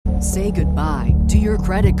Say goodbye to your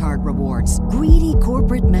credit card rewards. Greedy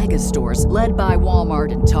corporate mega stores, led by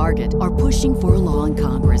Walmart and Target, are pushing for a law in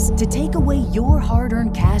Congress to take away your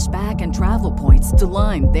hard-earned cash back and travel points to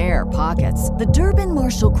line their pockets. The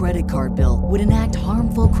Durbin-Marshall credit card bill would enact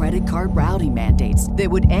harmful credit card routing mandates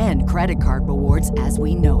that would end credit card rewards as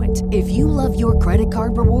we know it. If you love your credit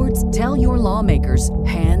card rewards, tell your lawmakers,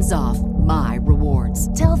 hands off my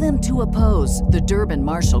rewards. Tell them to oppose the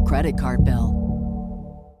Durbin-Marshall credit card bill.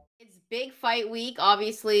 Big fight week,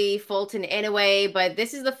 obviously Fulton in a way, but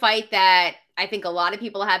this is the fight that I think a lot of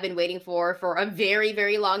people have been waiting for a very,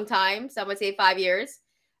 very long time. Some would say 5 years.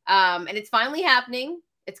 And it's finally happening.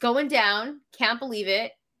 It's going down. Can't believe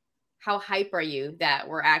it. How hype are you that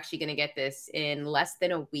we're actually going to get this in less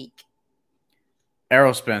than a week?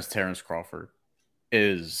 Errol Spence, Terence Crawford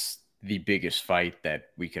is the biggest fight that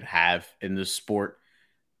we could have in this sport.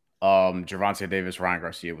 Gervonta Davis, Ryan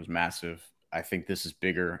Garcia was massive. I think this is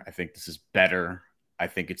bigger. I think this is better. I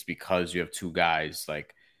think it's because you have two guys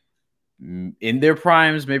like in their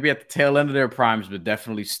primes, maybe at the tail end of their primes, but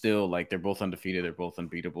definitely still like they're both undefeated. They're both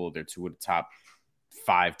unbeatable. They're two of the top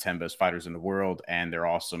 5-10 best fighters in the world, and they're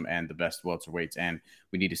awesome and the best welterweights. And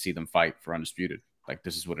we need to see them fight for Undisputed. Like,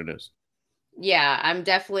 this is what it is. Yeah, I'm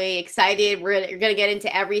definitely excited. We're going to get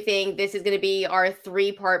into everything. This is going to be our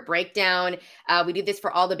 3-part breakdown. We do this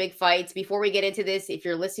for all the big fights. Before we get into this, if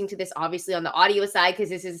you're listening to this, obviously on the audio side, because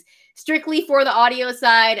this is strictly for the audio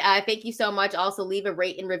side, thank you so much. Also, leave a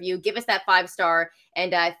rate and review. Give us that 5-star.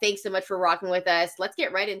 And thanks so much for rocking with us. Let's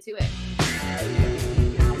get right into it.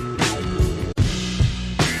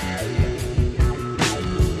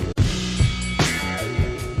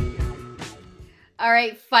 All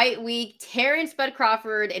right, fight week, Terence Bud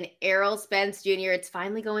Crawford and Errol Spence Jr. It's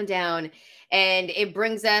finally going down, and it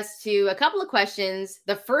brings us to a couple of questions.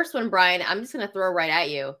 The first one, Brian, I'm just going to throw right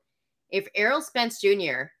at you. If Errol Spence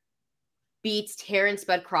Jr. beats Terence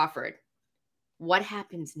Bud Crawford, what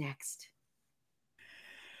happens next?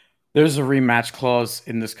 There's a rematch clause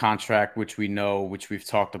in this contract, which we know, which we've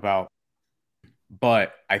talked about.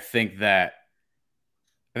 But I think that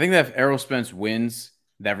if Errol Spence wins,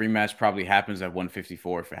 that rematch probably happens at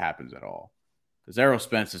 154 if it happens at all. Because Errol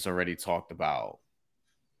Spence has already talked about,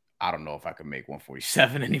 I don't know if I can make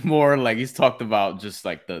 147 anymore. Like, he's talked about just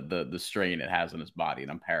like the strain it has on his body.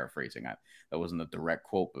 And I'm paraphrasing. That wasn't a direct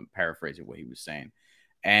quote, but paraphrasing what he was saying.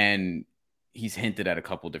 And he's hinted at a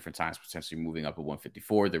couple different times potentially moving up at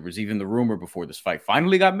 154. There was even the rumor before this fight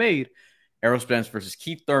finally got made, Errol Spence versus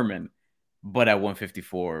Keith Thurman, but at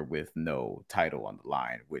 154 with no title on the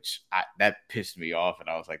line, which that pissed me off. And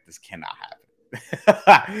I was like, this cannot happen.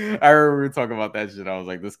 I remember talking about that shit. I was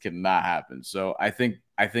like, this cannot happen. So I think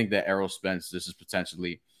that Errol Spence, this is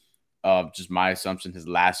potentially just my assumption, his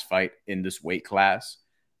last fight in this weight class.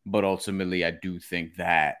 But ultimately, I do think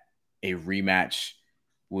that a rematch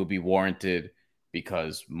will be warranted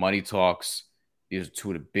because money talks. These are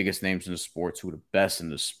two of the biggest names in the sport, two of the best in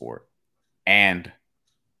the sport. And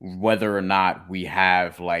whether or not we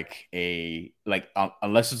have unless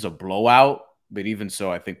it's a blowout, but even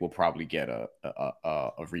so, I think we'll probably get a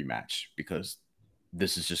rematch because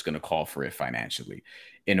this is just going to call for it financially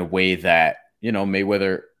in a way that,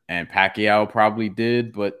 Mayweather and Pacquiao probably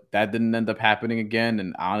did, but that didn't end up happening again.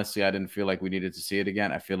 And honestly, I didn't feel like we needed to see it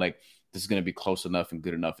again. I feel like this is going to be close enough and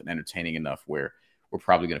good enough and entertaining enough where we're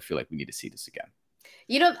probably going to feel like we need to see this again.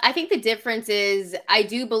 I think the difference is I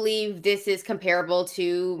do believe this is comparable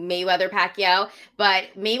to Mayweather-Pacquiao, but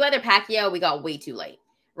Mayweather-Pacquiao, we got way too late,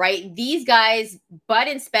 right? These guys, Bud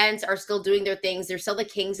and Spence, are still doing their things. They're still the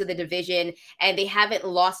kings of the division, and they haven't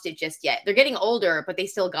lost it just yet. They're getting older, but they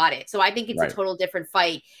still got it. So I think it's a total different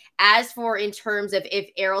fight. As for in terms of if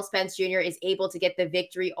Errol Spence Jr. is able to get the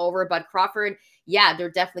victory over Bud Crawford, yeah,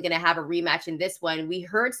 they're definitely going to have a rematch in this one. We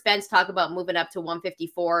heard Spence talk about moving up to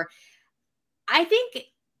 154. I think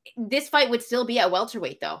this fight would still be at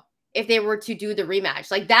welterweight, though, if they were to do the rematch.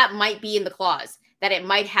 Like, that might be in the clause, that it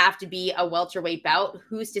might have to be a welterweight bout.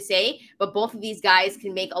 Who's to say? But both of these guys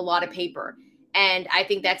can make a lot of paper. And I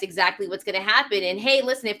think that's exactly what's going to happen. And, hey,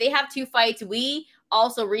 listen, if they have 2 fights, we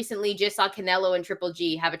also recently just saw Canelo and Triple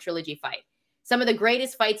G have a trilogy fight. Some of the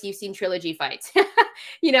greatest fights you've seen trilogy fights.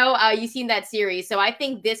 You've seen that series. So I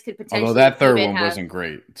think this could potentially. Although that third one wasn't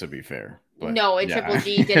great, to be fair. But, no, and Triple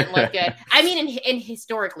G didn't look good. I mean, in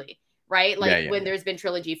historically, right? When there's been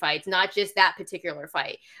trilogy fights, not just that particular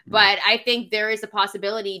fight. But I think there is a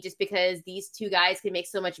possibility, just because these two guys can make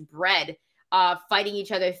so much bread fighting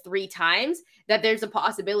each other 3 times, that there's a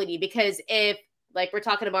possibility. Because if, like we're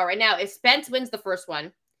talking about right now, if Spence wins the first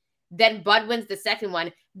one, then Bud wins the second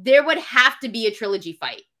one, there would have to be a trilogy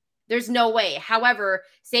fight. There's no way. However,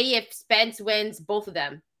 say if Spence wins both of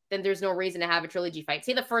them, then there's no reason to have a trilogy fight.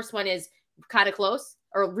 Say the first one is kind of close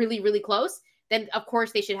or really, really close, then of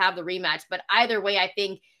course they should have the rematch. But either way, I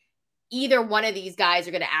think either one of these guys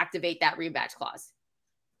are going to activate that rematch clause.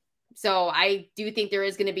 So I do think there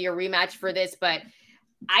is going to be a rematch for this, but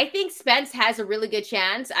I think Spence has a really good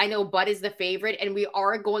chance. I know Bud is the favorite, and we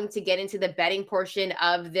are going to get into the betting portion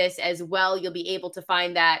of this as well. You'll be able to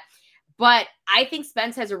find that. But I think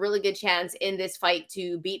Spence has a really good chance in this fight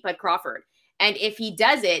to beat Bud Crawford. And if he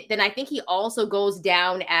does it, then I think he also goes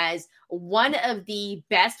down as one of the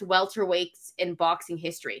best welterweights in boxing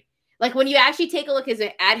history. Like when you actually take a look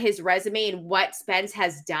at his resume and what Spence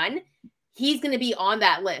has done, he's going to be on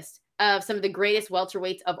that list of some of the greatest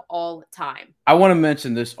welterweights of all time. I want to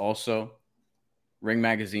mention this also. Ring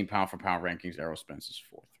Magazine pound for pound rankings, Errol Spence is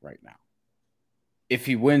 4th right now. If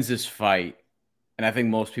he wins this fight, and I think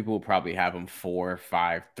most people will probably have him 4,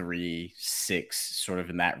 5, 3, 6, sort of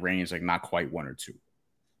in that range, like not quite 1 or 2.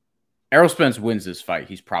 Errol Spence wins this fight,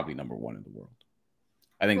 he's probably number 1 in the world.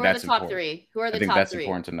 I think that's important. Who are the top 3? I think that's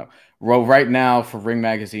important to know. Well, right now for Ring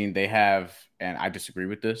Magazine, they have, and I disagree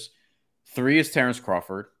with this, 3 is Terence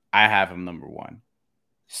Crawford. I have him number 1.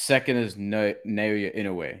 2nd is Naoya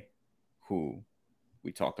Inoue, who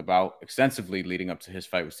we talked about extensively leading up to his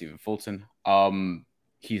fight with Stephen Fulton.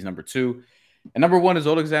 He's number 2. And number 1 is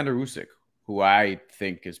Alexander Usyk, who I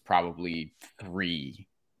think is probably 3,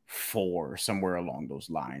 4, somewhere along those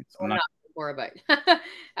lines. I'm not sure, but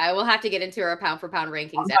I will have to get into our pound for pound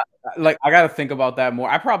rankings. I got to think about that more.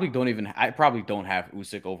 I probably don't have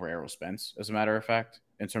Usyk over Errol Spence, as a matter of fact,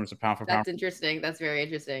 in terms of pound for pound. That's interesting. That's very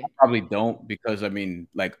interesting. I probably don't, because I mean,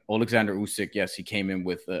 like Alexander Usyk, yes, he came in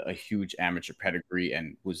with a huge amateur pedigree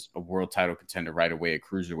and was a world title contender right away at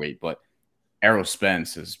cruiserweight, but Errol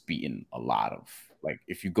Spence has beaten a lot of, like,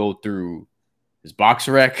 if you go through his box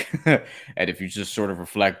rec and if you just sort of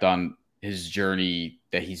reflect on his journey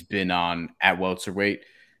that he's been on at welterweight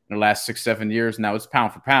in the last 6-7 years, now it's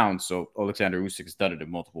pound for pound. So Alexander Usyk has done it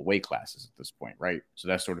in multiple weight classes at this point, right? So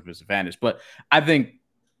that's sort of his advantage. But I think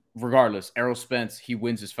regardless, Errol Spence, he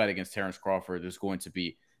wins his fight against Terence Crawford, there's going to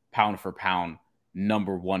be pound for pound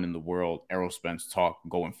number 1 in the world Errol Spence talk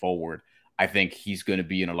going forward. I think he's going to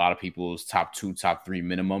be in a lot of people's top 2, top 3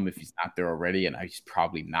 minimum if he's not there already, and he's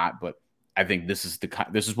probably not. But I think this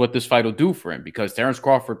is what this fight will do for him, because Terence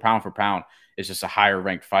Crawford, pound for pound, is just a higher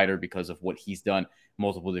ranked fighter because of what he's done.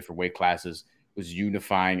 Multiple different weight classes, was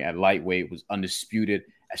unifying at lightweight, was undisputed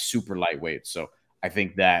at super lightweight. So I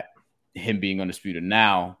think that him being undisputed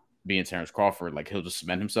now, being Terence Crawford, like he'll just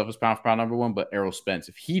cement himself as pound for pound number 1. But Errol Spence,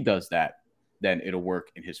 if he does that, then it'll work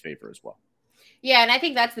in his favor as well. Yeah, and I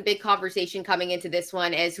think that's the big conversation coming into this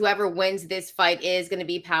one, is whoever wins this fight is going to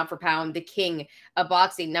be pound for pound the king of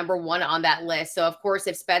boxing, number 1 on that list. So, of course,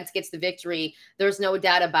 if Spence gets the victory, there's no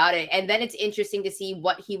doubt about it. And then it's interesting to see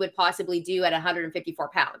what he would possibly do at 154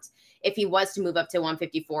 pounds if he was to move up to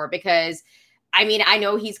 154, because, I mean, I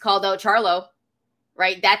know he's called out Charlo,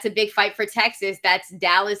 right? That's a big fight for Texas. That's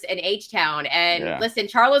Dallas and H-Town. And listen,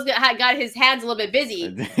 Charlo's got his hands a little bit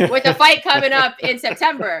busy with a fight coming up in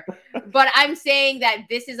September. But I'm saying that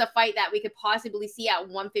this is a fight that we could possibly see at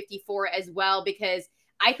 154 as well, because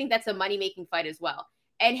I think that's a money-making fight as well.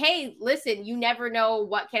 And hey, listen, you never know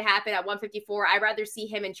what can happen at 154. I'd rather see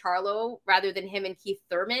him and Charlo rather than him and Keith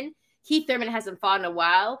Thurman. Keith Thurman hasn't fought in a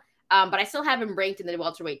while, but I still have him ranked in the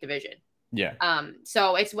welterweight division. Yeah.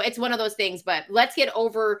 So it's one of those things, but let's get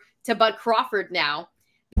over to Bud Crawford now.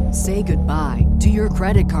 Say goodbye to your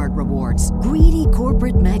credit card rewards. Greedy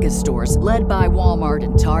corporate mega stores, led by Walmart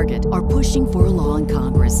and Target, are pushing for a law in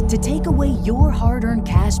Congress to take away your hard-earned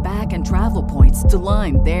cash back and travel points to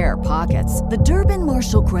line their pockets. The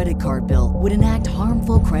Durbin-Marshall credit card bill would enact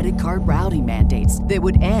harmful credit card routing mandates that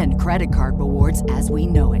would end credit card rewards as we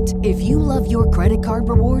know it. If you love your credit card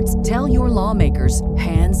rewards, tell your lawmakers,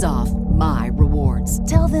 hands off my rewards.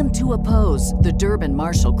 Tell them to oppose the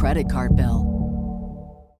Durbin-Marshall credit card bill.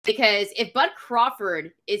 Because if Bud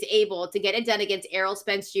Crawford is able to get it done against Errol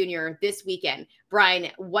Spence Jr. this weekend, Brian,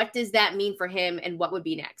 what does that mean for him, and what would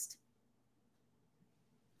be next?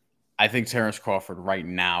 I think Terence Crawford right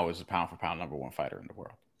now is a pound for pound number 1 fighter in the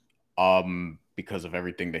world. Because of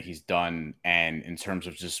everything that he's done, and in terms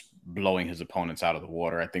of just blowing his opponents out of the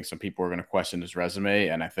water. I think some people are going to question his resume,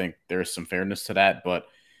 and I think there's some fairness to that, but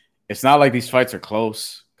it's not like these fights are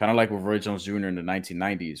close. Kind of like with Roy Jones Jr. in the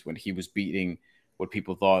 1990s when he was beating what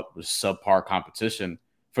people thought was subpar competition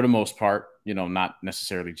for the most part, you know, not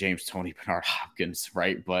necessarily James Toney, Bernard Hopkins,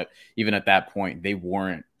 right? But even at that point, they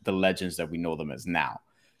weren't the legends that we know them as now.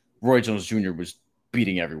 Roy Jones Jr. was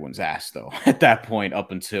beating everyone's ass, though, at that point,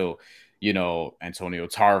 up until Antonio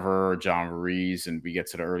Tarver, John Ruiz, and we get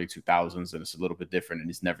to the early 2000s and it's a little bit different, and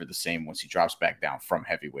he's never the same once he drops back down from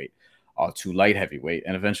heavyweight to light heavyweight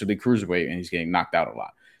and eventually cruiserweight, and he's getting knocked out a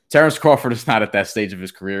lot. Terence Crawford is not at that stage of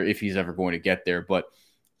his career if he's ever going to get there, but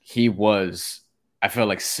he was, I felt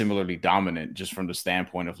like, similarly dominant just from the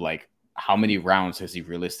standpoint of like how many rounds has he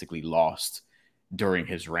realistically lost during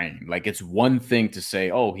his reign. Like, it's one thing to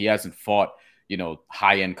say, oh, he hasn't fought,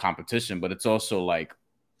 high-end competition, but it's also like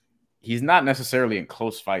he's not necessarily in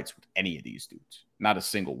close fights with any of these dudes. Not a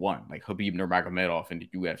single one. Like Khabib Nurmagomedov in the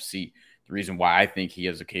UFC. The reason why I think he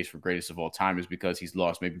has a case for greatest of all time is because he's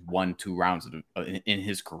lost maybe 1-2 rounds in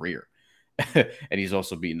his career. And he's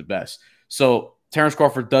also beaten the best. So Terence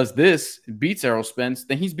Crawford does this, beats Errol Spence,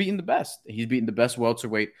 then he's beaten the best. He's beaten the best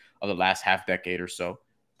welterweight of the last half decade or so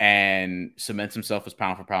and cements himself as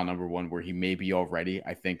pound for pound number one, where he may be already.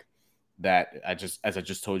 I think that as I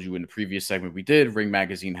just told you in the previous segment we did, Ring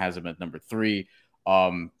Magazine has him at number 3.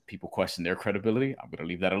 People question their credibility. I'm going to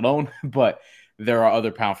leave that alone. But there are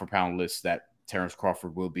other pound for pound lists that Terence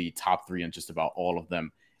Crawford will be top 3 in just about all of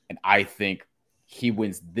them. And I think he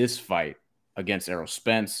wins this fight against Errol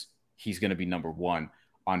Spence, he's going to be number 1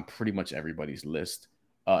 on pretty much everybody's list.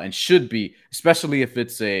 And should be, especially if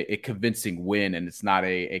it's a convincing win and it's not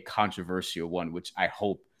a controversial one, which I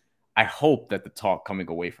hope that the talk coming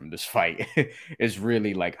away from this fight is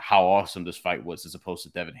really like how awesome this fight was, as opposed to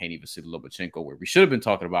Devin Haney, Vasily Lomachenko, where we should have been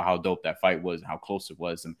talking about how dope that fight was and how close it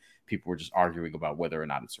was, and people were just arguing about whether or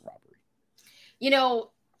not it's a robbery.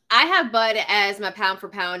 I have Bud as my pound for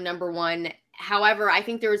pound number 1. However, I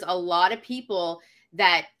think there's a lot of people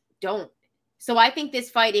that don't. So I think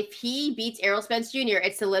this fight, if he beats Errol Spence Jr.,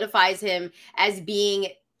 it solidifies him as being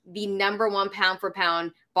the number 1 pound for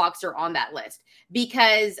pound boxer on that list,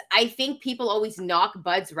 because I think people always knock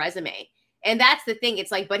Bud's resume. And that's the thing.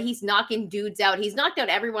 It's like, but he's knocking dudes out. He's knocked out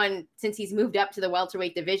everyone since he's moved up to the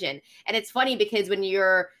welterweight division. And it's funny because when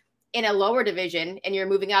you're in a lower division and you're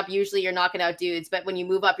moving up, usually you're knocking out dudes, but when you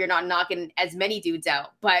move up, you're not knocking as many dudes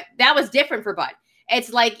out. But that was different for Bud.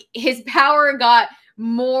 It's like his power got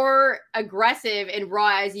more aggressive and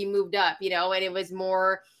raw as he moved up, and it was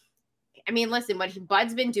more, listen, what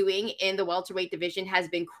Bud's been doing in the welterweight division has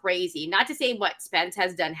been crazy. Not to say what Spence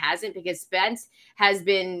has done hasn't, because Spence has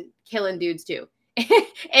been killing dudes too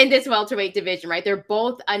in this welterweight division, right? They're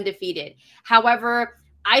both undefeated. However,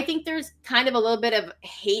 I think there's kind of a little bit of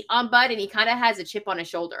hate on Bud, and he kind of has a chip on his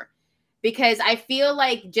shoulder, because I feel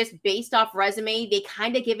like just based off resume, they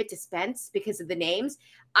kind of give it to Spence because of the names.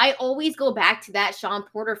 I always go back to that Sean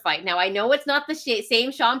Porter fight. Now, I know it's not the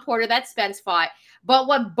same Sean Porter that Spence fought, but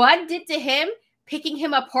what Bud did to him, picking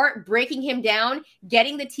him apart, breaking him down,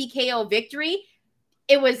 getting the TKO victory,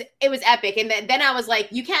 it was epic. And then I was like,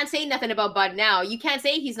 you can't say nothing about Bud now. You can't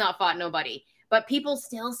say he's not fought nobody. But people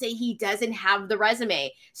still say he doesn't have the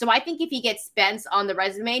resume. So I think if he gets Spence on the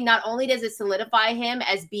resume, not only does it solidify him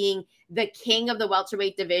as being the king of the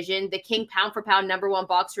welterweight division, the king pound for pound number 1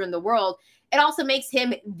 boxer in the world, it also makes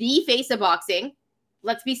him the face of boxing.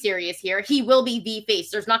 Let's be serious here. He will be the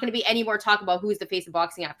face. There's not going to be any more talk about who's the face of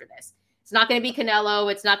boxing after this. It's not going to be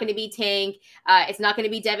Canelo. It's not going to be Tank. It's not going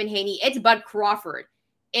to be Devin Haney. It's Bud Crawford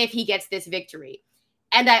if he gets this victory.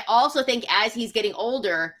 And I also think as he's getting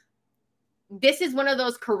older, this is one of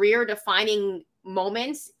those career-defining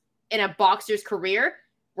moments in a boxer's career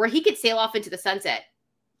where he could sail off into the sunset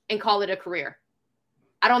and call it a career.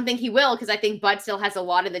 I don't think he will, because I think Bud still has a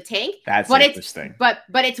lot in the tank. That's interesting. But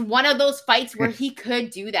it's one of those fights where he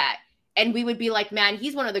could do that, and we would be like, man,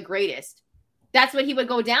 he's one of the greatest. That's what he would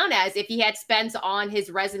go down as if he had Spence on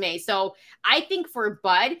his resume. So I think for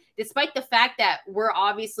Bud, despite the fact that we're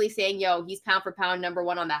obviously saying, he's pound for pound number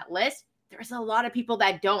 1 on that list, there's a lot of people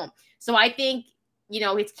that don't. So I think,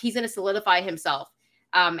 he's going to solidify himself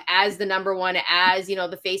as the number 1, as,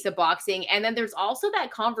 the face of boxing. And then there's also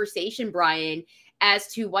that conversation, Brian, as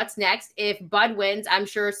to what's next. If Bud wins, I'm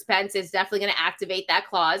sure Spence is definitely going to activate that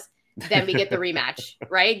clause. Then we get the rematch,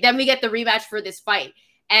 right? Then we get the rematch for this fight.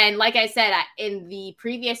 And like I said, in the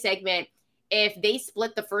previous segment, if they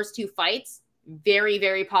split the first 2 fights, very,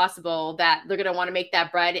 very possible that they're going to want to make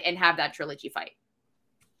that bread and have that trilogy fight.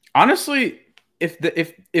 Honestly,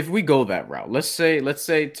 if we go that route, let's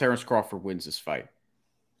say Terence Crawford wins this fight,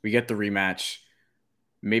 we get the rematch.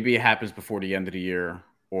 Maybe it happens before the end of the year,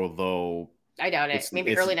 although I doubt it.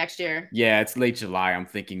 Maybe early next year. Yeah, it's late July. I'm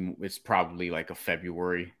thinking it's probably like a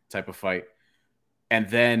February type of fight. And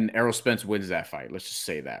then Errol Spence wins that fight. Let's just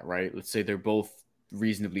say that, right? Let's say they're both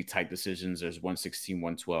reasonably tight decisions. There's 116,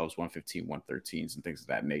 112s, 115, 113s, and things of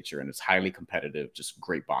that nature. And it's highly competitive, just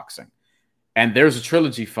great boxing. And there's a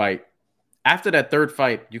trilogy fight After that third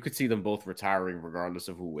fight, you could see them both retiring regardless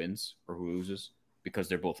of who wins or who loses because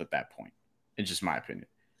they're both at that point. It's just my opinion.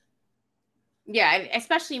 Yeah, and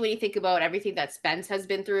especially when you think about everything that Spence has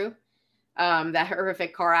been through, that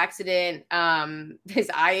horrific car accident, his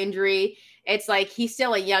eye injury. It's like he's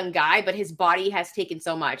still a young guy, but his body has taken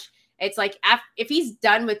so much. It's like if he's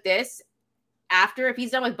done with this if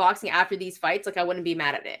he's done with boxing after these fights, like I wouldn't be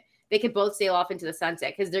mad at it. They could both sail off into the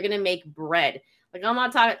sunset because they're gonna make bread. Like I'm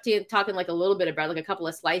not talking like a little bit of bread, like a couple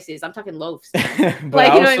of slices. I'm talking loaves. but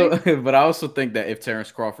like, but I also think that if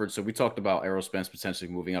Terence Crawford, so we talked about Errol Spence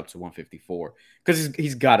potentially moving up to 154 because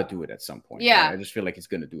he's got to do it at some point. Yeah, right? I just feel like he's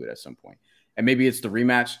going to do it at some point, and maybe it's the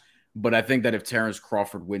rematch. But I think that if Terence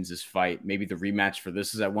Crawford wins this fight, maybe the rematch for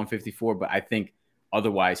this is at 154. But I think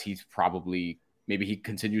otherwise he's probably maybe he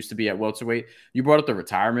continues to be at welterweight. You brought up the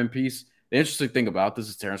retirement piece. The interesting thing about this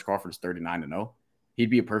is Terence Crawford is 39-0. He'd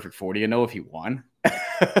be a perfect 40-0 if he won.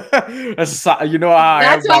 That's why I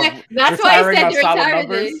said the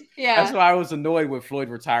retirement. Yeah, that's why I was annoyed when Floyd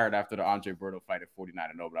retired after the Andre Berto fight at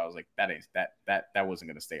 49-0. But I was like, that wasn't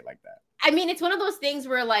gonna stay like that. I mean, it's one of those things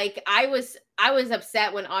where like I was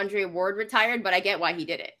upset when Andre Ward retired, but I get why he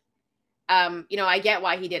did it. I get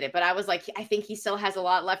why he did it, but I was like, I think he still has a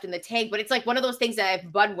lot left in the tank. But it's like one of those things that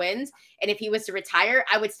if Bud wins and if he was to retire,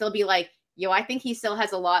 I would still be like, I think he still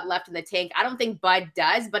has a lot left in the tank. I don't think Bud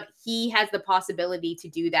does, but he has the possibility to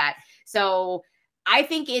do that. So I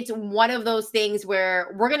think it's one of those things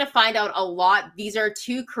where we're going to find out a lot. These are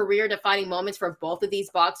two career-defining moments for both of these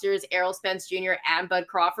boxers, Errol Spence Jr. and Bud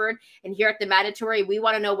Crawford. And here at the Mandatory, we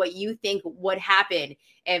want to know what you think would happen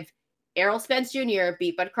if Errol Spence Jr.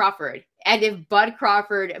 beat Bud Crawford. And if Bud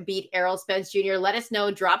Crawford beat Errol Spence Jr., let us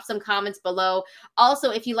know. Drop some comments below.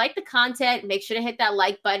 Also, if you like the content, make sure to hit that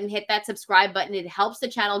like button, hit that subscribe button. It helps the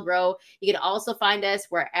channel grow. You can also find us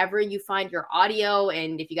wherever you find your audio.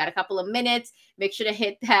 And if you got a couple of minutes, make sure to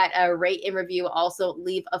hit that rate and review. Also,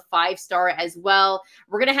 leave a 5-star as well.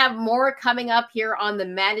 We're going to have more coming up here on the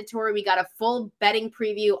Mandatory. We got a full betting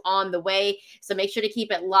preview on the way. So make sure to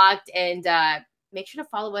keep it locked and make sure to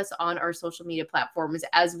follow us on our social media platforms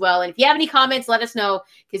as well. And if you have any comments, let us know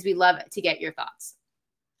because we love to get your thoughts.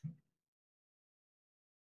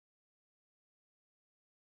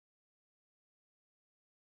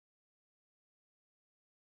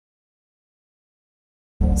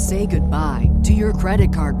 Say goodbye to your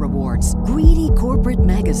credit card rewards. Greedy corporate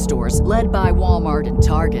mega stores, led by Walmart and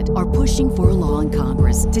Target, are pushing for a law in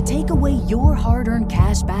Congress to take away your hard-earned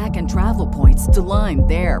cash back and travel points to line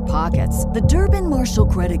their pockets. The Durbin-Marshall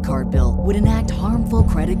credit card bill would enact harmful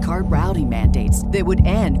credit card routing mandates that would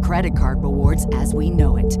end credit card rewards as we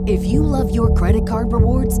know it. If you love your credit card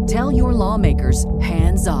rewards, tell your lawmakers,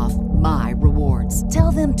 hands off my rewards.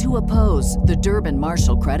 Tell them to oppose the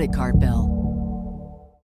Durbin-Marshall credit card bill.